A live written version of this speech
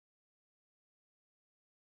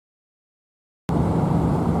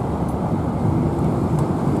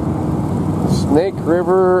Snake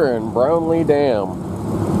River and Brownlee Dam.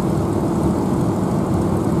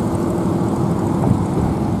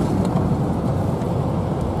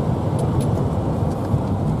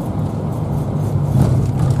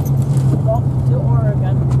 To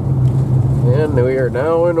Oregon. And we are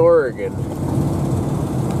now in Oregon.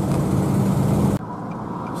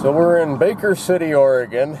 So we're in Baker City,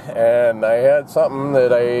 Oregon, and I had something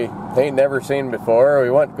that I ain't never seen before. We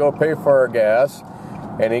went to go pay for our gas,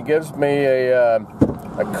 and he gives me a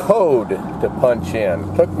code to punch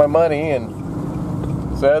in. Took my money and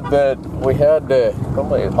said that we had to,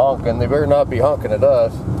 somebody's honking, they better not be honking at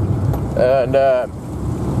us. And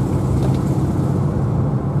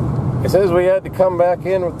it says we had to come back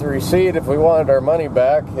in with the receipt if we wanted our money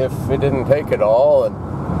back, if we didn't take it all. And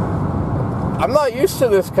I'm not used to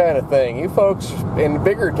this kind of thing. You folks in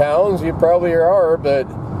bigger towns, you probably are, but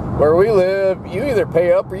where we live, you either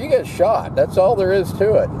pay up or you get shot. That's all there is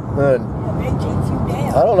to it. And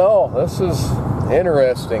I don't know. This is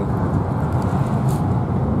interesting.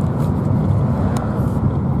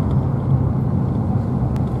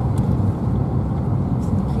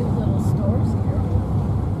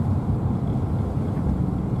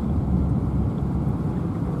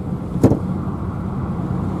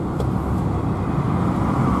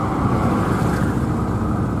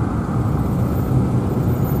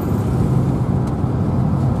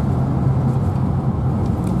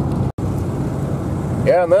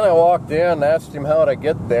 Yeah, and then I walked in, asked him how to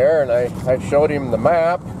get there, and I showed him the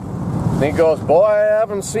map. And he goes, boy, I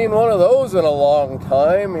haven't seen one of those in a long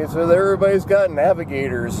time. He says, everybody's got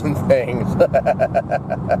navigators and things.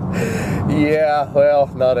 Yeah, well,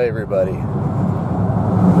 not everybody.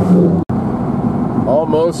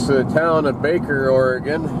 Almost to the town of Baker,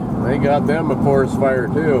 Oregon. They got them a forest fire,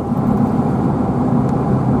 too.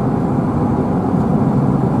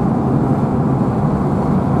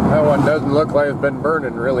 That one doesn't look like it's been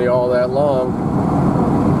burning really all that long.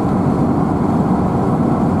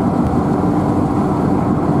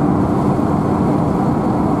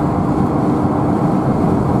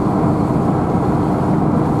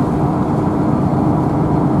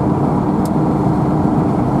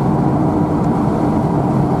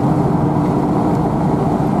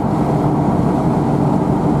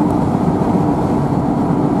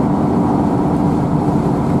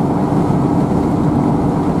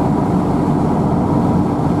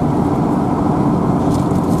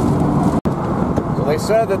 They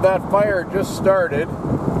said that fire just started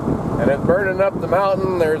and it's burning up the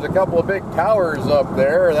mountain. There's a couple of big towers up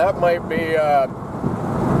there. That might be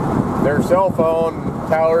their cell phone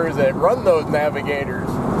towers that run those navigators.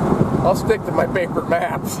 I'll stick to my paper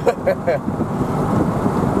maps.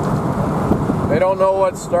 They don't know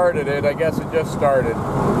what started it. I guess it just started.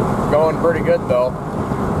 Going pretty good though.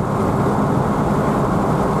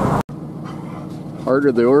 Part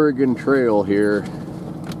of the Oregon Trail here.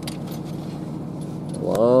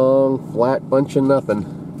 Long, flat bunch of nothing.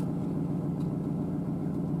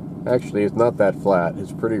 Actually, it's not that flat.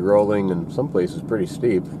 It's pretty rolling and some places pretty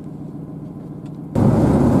steep.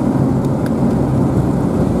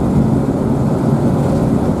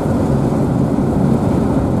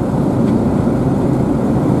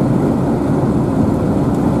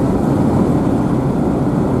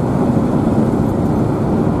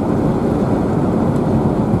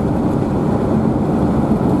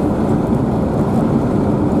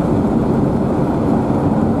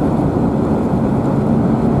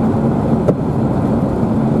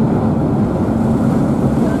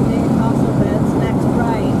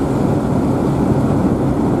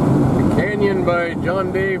 By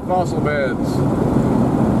John D. Fossil Beds,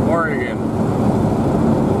 Oregon.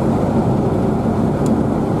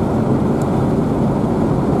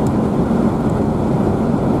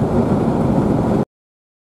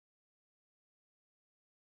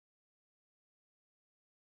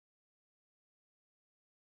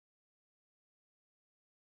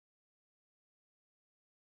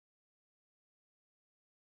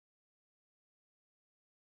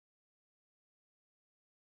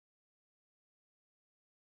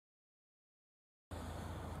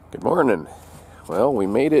 Good morning. Well, we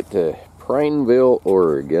made it to Prineville,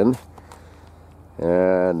 Oregon,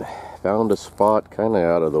 and found a spot kind of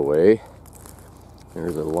out of the way.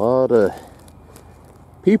 There's a lot of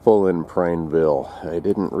people in Prineville. I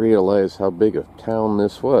didn't realize how big a town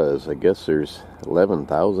this was. I guess there's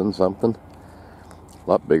 11,000 something. A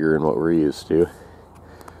lot bigger than what we're used to.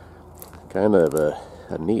 Kind of a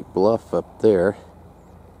neat bluff up there.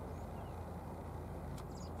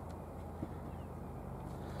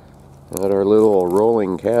 Got our little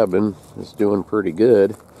rolling cabin. It's doing pretty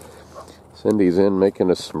good. Cindy's in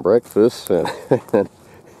making us some breakfast, and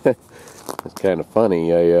It's kind of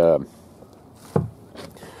funny. I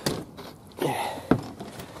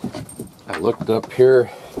looked up here.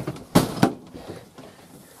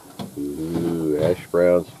 Ooh, ash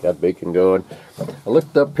browns, got bacon going. I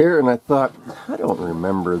looked up here and I thought, I don't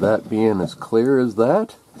remember that being as clear as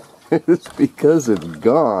that. It's because it's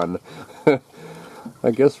gone.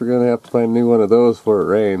 I guess we're going to have to find a new one of those before it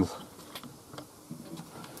rains.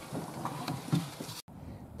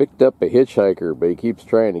 Picked up a hitchhiker, but he keeps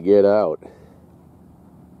trying to get out.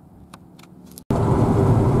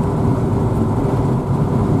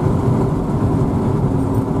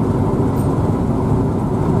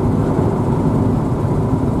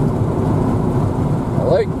 I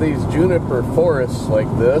like these juniper forests like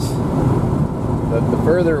this, but the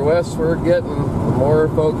further west we're getting, the more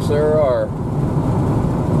folks there are.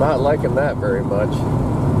 I'm not liking that very much.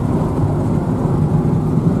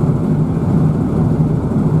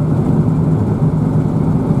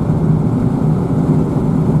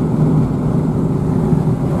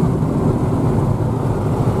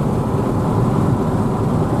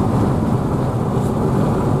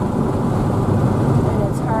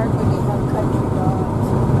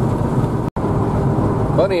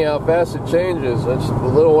 Funny how fast it changes. That's a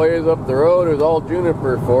little ways up the road is all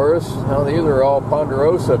juniper forest. Now these are all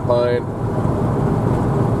ponderosa pine.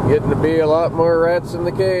 Getting to be a lot more rats in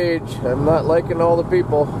the cage. I'm not liking all the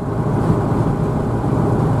people.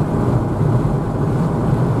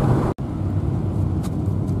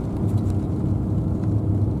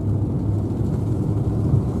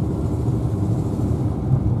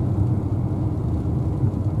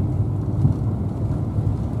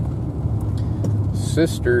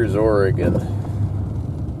 Sisters, Oregon.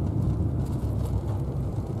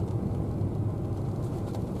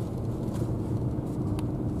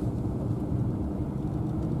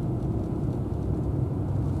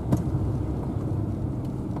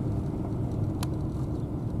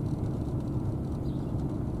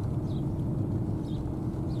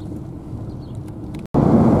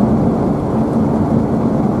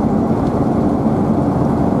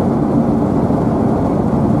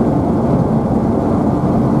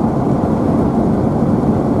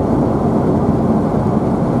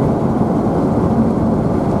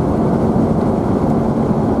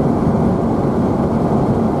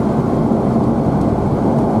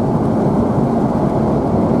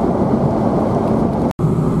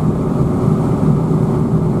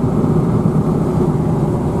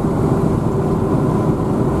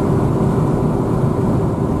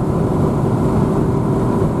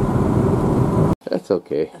 That's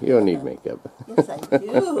okay. You don't need makeup. Yes, I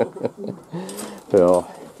do.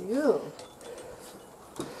 Well, I do.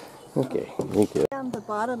 okay, thank you. On the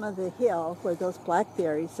bottom of the hill where those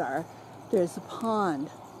blackberries are, there's a pond.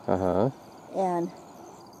 Uh-huh. And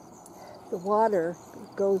the water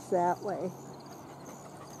goes that way.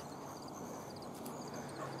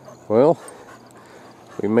 Well,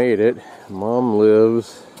 we made it. Mom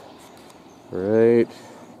lives right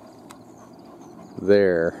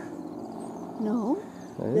there. No,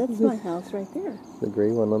 that's my house right there. The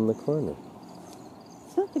gray one on the corner.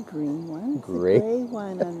 It's not the green one. It's Gray? the gray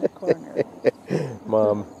one on the corner.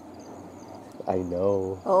 Mom, I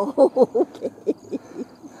know. Oh, okay.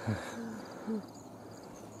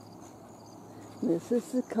 This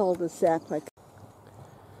is the cul-de-sac. Like.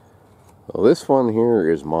 Well, this one here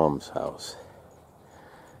is Mom's house.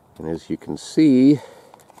 And as you can see,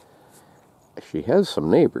 she has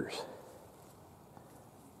some neighbors.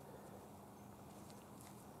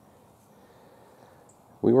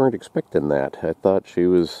 We weren't expecting that. I thought she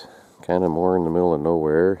was kind of more in the middle of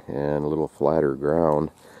nowhere and a little flatter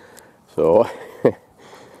ground. So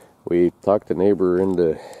we talked the neighbor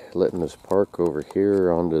into letting us park over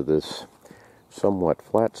here onto this somewhat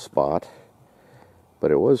flat spot.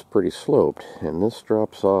 But it was pretty sloped, and this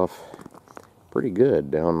drops off pretty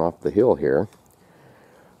good down off the hill here.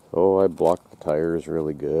 So I blocked the tires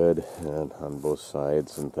really good and on both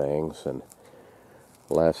sides and things. And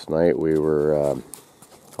last night we were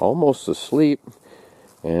almost asleep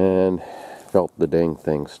and felt the dang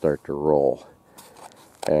thing start to roll.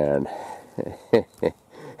 And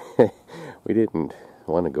we didn't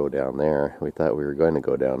want to go down there. We thought we were going to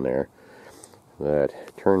go down there. That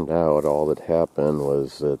turned out all that happened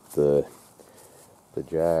was that the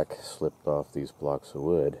jack slipped off these blocks of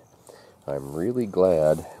wood. I'm really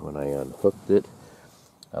glad when I unhooked it,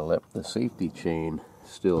 I left the safety chain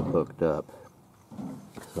still hooked up.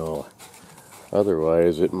 So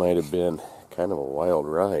otherwise it might have been kind of a wild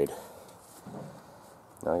ride.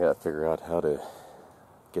 Now I gotta figure out how to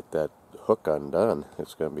get that hook undone.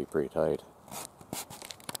 It's gonna be pretty tight.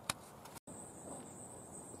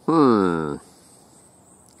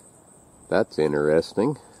 That's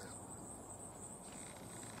interesting.